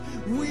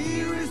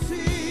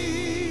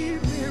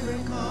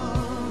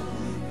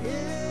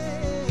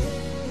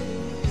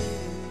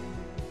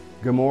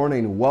Good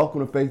morning.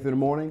 Welcome to Faith in the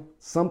Morning.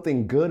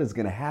 Something good is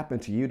going to happen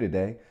to you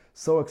today,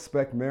 so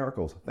expect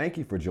miracles. Thank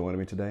you for joining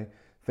me today.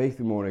 Faith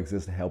in the Morning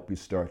exists to help you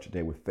start your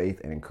day with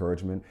faith and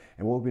encouragement.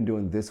 And what we've been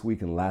doing this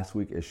week and last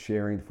week is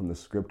sharing from the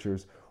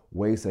scriptures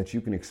ways that you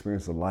can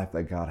experience the life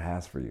that God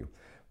has for you,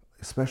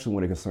 especially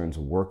when it concerns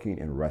working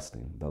and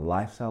resting. The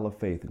lifestyle of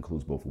faith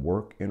includes both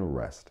work and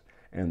rest.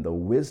 And the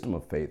wisdom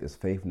of faith is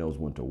faith knows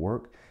when to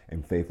work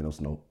and faith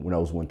knows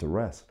when to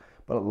rest.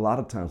 But a lot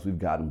of times we've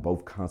gotten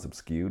both concepts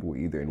skewed. We're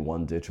either in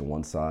one ditch on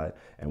one side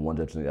and one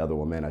ditch on the other.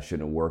 Well, man, I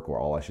shouldn't work, or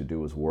all I should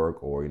do is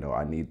work, or,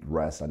 I need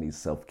rest, I need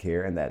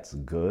self-care, and that's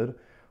good.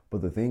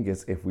 But the thing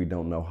is, if we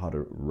don't know how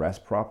to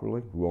rest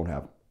properly, we won't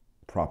have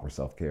proper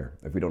self-care.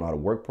 If we don't know how to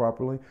work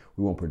properly,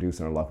 we won't produce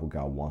in our life what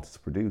God wants us to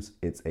produce.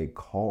 It's a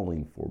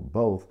calling for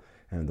both.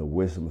 And the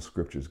wisdom of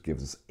scriptures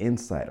gives us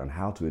insight on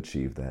how to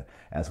achieve that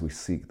as we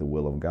seek the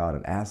will of God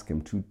and ask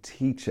Him to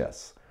teach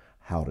us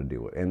how to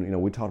do it.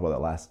 And we talked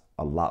about that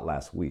a lot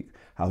last week,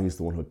 how He's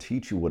the one who'll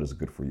teach you what is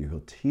good for you.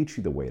 He'll teach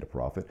you the way to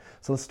profit.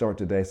 So let's start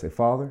today. Say,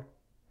 Father,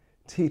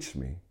 teach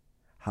me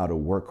how to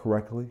work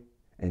correctly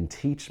and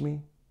teach me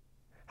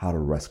how to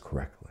rest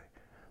correctly.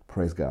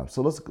 Praise God.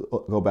 So let's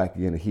go back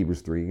again to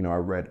Hebrews 3. I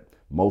read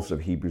most of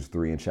Hebrews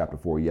 3 and chapter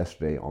 4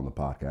 yesterday on the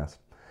podcast,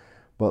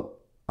 but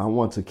I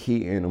want to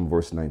key in on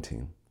verse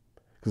 19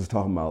 because it's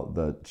talking about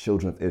the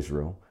children of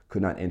Israel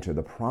could not enter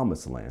the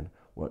promised land,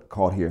 what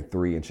called here in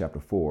 3 and chapter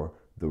 4,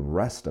 the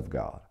rest of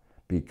God,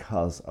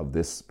 because of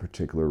this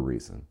particular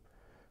reason.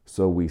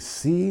 So we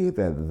see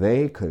that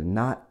they could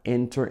not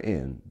enter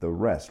in the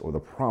rest or the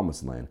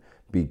promised land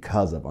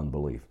because of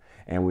unbelief.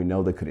 And we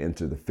know they could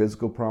enter the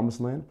physical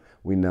promised land.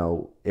 We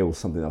know it was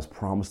something that was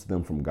promised to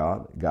them from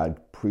God. God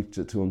preached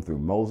it to them through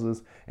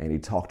Moses, and He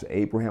talked to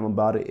Abraham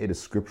about it. It is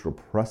scriptural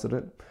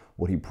precedent,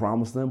 what He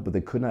promised them, but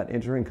they could not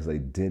enter in because they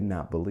did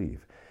not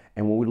believe.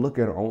 And when we look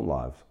at our own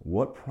lives,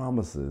 what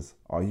promises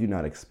are you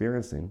not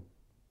experiencing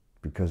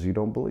because you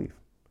don't believe?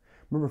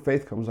 Remember,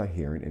 faith comes by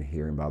hearing, and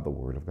hearing by the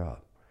word of God.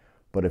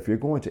 But if you're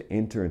going to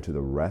enter into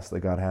the rest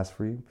that God has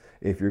for you,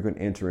 if you're going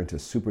to enter into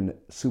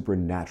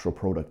supernatural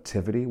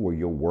productivity where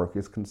your work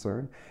is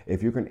concerned,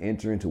 if you're going to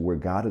enter into where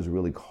God has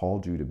really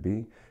called you to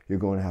be, you're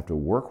going to have to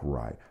work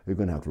right, you're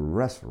going to have to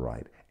rest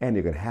right, and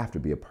you're going to have to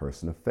be a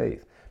person of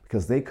faith,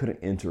 because they couldn't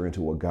enter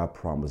into what God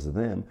promised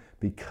them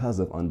because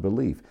of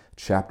unbelief.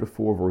 Chapter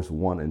 4, verse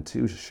 1 and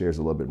 2 shares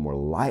a little bit more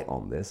light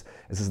on this.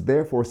 It says,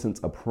 therefore, since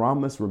a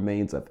promise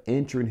remains of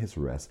entering His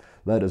rest,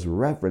 let us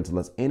reverence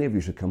lest any of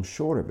you should come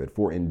short of it.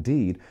 For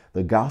indeed,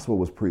 the gospel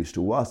was preached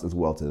to us as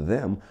well to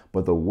them,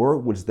 but the word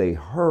which they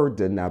heard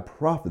did not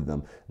profit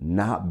them,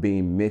 not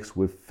being mixed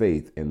with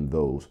faith in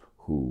those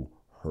who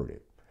heard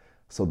it.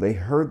 So they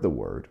heard the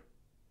word,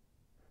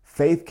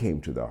 faith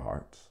came to their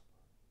hearts.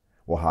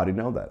 Well, how do you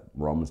know that?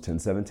 Romans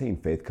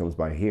 10:17, faith comes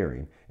by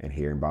hearing, and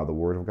hearing by the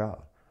word of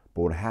God.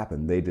 But what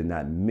happened? They did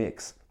not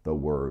mix the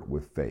word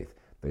with faith.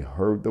 They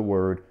heard the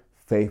word,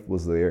 faith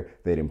was there,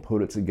 they didn't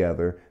put it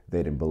together,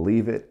 they didn't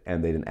believe it,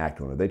 and they didn't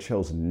act on it. They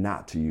chose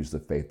not to use the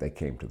faith that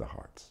came to their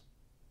hearts.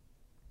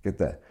 Get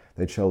that?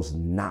 They chose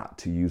not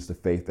to use the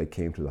faith that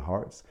came to the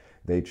hearts.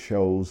 They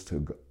chose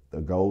to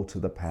go to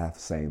the path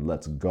saying,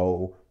 let's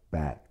go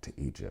back to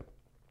Egypt.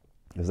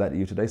 Is that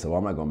you today? So why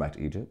am I going back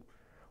to Egypt?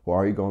 Or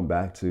are you going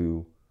back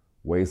to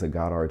ways that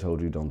God already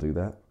told you don't do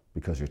that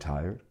because you're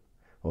tired?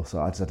 Well,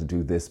 so I just have to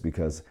do this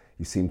because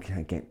you seem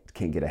can't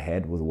get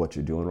ahead with what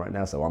you're doing right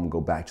now, so I'm going to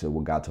go back to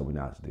what God told me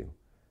not to do.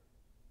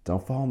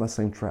 Don't fall in that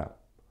same trap.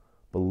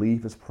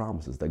 Believe His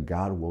promises that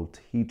God will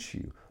teach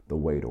you the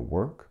way to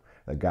work,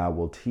 that God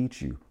will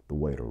teach you the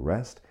way to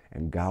rest,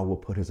 and God will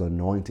put His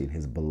anointing,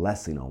 His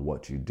blessing on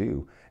what you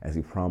do. As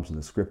He promised in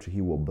the scripture,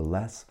 He will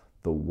bless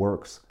the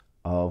works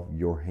of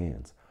your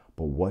hands.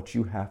 But what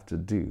you have to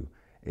do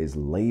is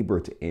labor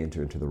to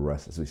enter into the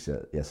rest, as we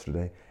said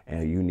yesterday,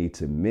 and you need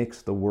to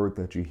mix the word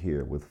that you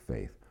hear with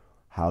faith.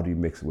 How do you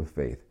mix it with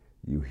faith?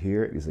 You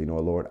hear it, you say,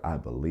 Lord, I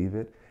believe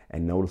it,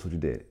 and notice what you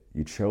did.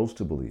 You chose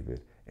to believe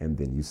it, and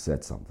then you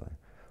said something.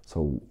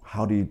 So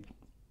how do you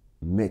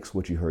mix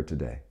what you heard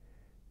today?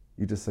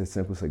 You just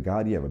simply say,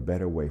 God, you have a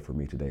better way for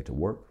me today to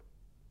work.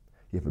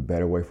 You have a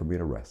better way for me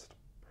to rest.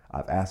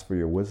 I've asked for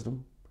your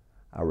wisdom.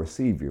 I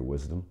receive your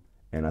wisdom,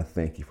 and I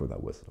thank you for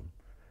that wisdom.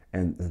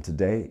 And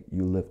today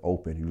you live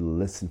open, you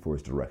listen for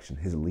His direction,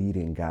 His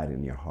leading guide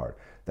in your heart,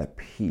 that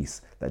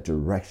peace, that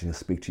direction will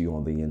speak to you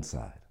on the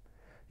inside.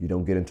 You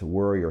don't get into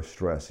worry or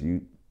stress.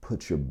 You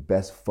put your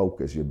best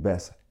focus, your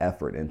best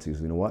effort into,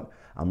 so you know what?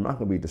 I'm not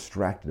going to be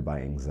distracted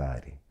by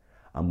anxiety.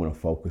 I'm going to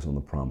focus on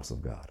the promise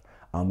of God.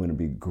 I'm going to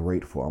be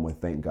grateful. I'm going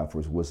to thank God for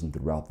His wisdom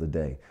throughout the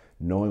day,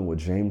 knowing what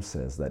James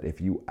says, that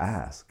if you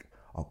ask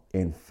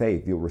in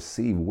faith, you'll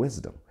receive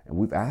wisdom. And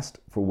we've asked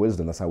for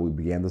wisdom. That's how we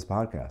began this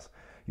podcast.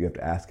 You have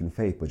to ask in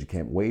faith, but you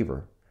can't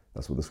waver.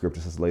 That's what the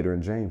scripture says later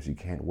in James. You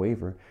can't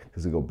waver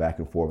because you go back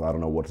and forth. I don't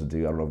know what to do.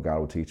 I don't know if God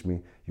will teach me.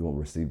 You won't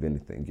receive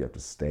anything. You have to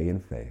stay in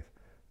faith.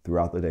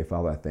 Throughout the day,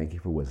 Father, I thank you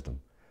for wisdom.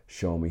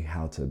 Show me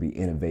how to be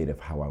innovative,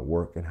 how I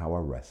work and how I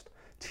rest.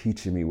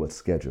 Teaching me what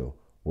schedule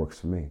works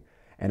for me.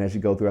 And as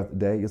you go throughout the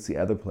day, you'll see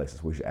other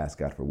places where you should ask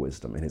God for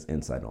wisdom and his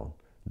insight on.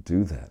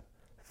 Do that.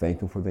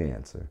 Thank him for the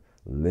answer.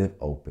 Live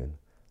open.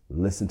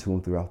 Listen to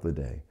him throughout the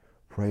day.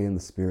 Pray in the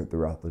Spirit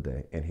throughout the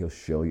day, and he'll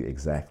show you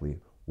exactly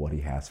what he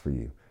has for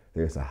you.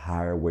 There's a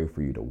higher way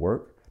for you to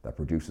work that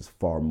produces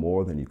far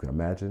more than you can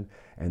imagine,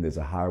 and there's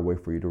a higher way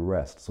for you to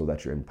rest so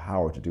that you're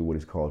empowered to do what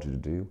he's called you to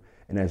do.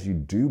 And as you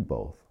do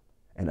both,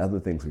 and other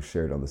things we've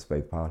shared on this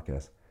Faith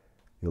Podcast,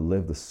 you'll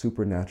live the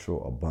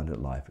supernatural,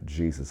 abundant life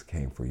Jesus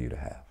came for you to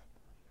have.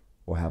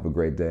 Well, have a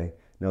great day.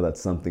 Know that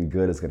something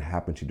good is going to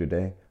happen to you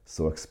today,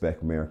 so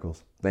expect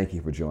miracles. Thank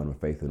you for joining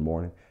with Faith in the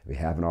Morning. If you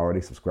haven't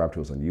already, subscribe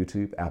to us on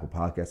YouTube, Apple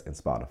Podcasts, and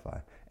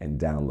Spotify, and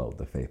download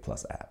the Faith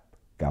Plus app.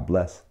 God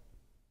bless.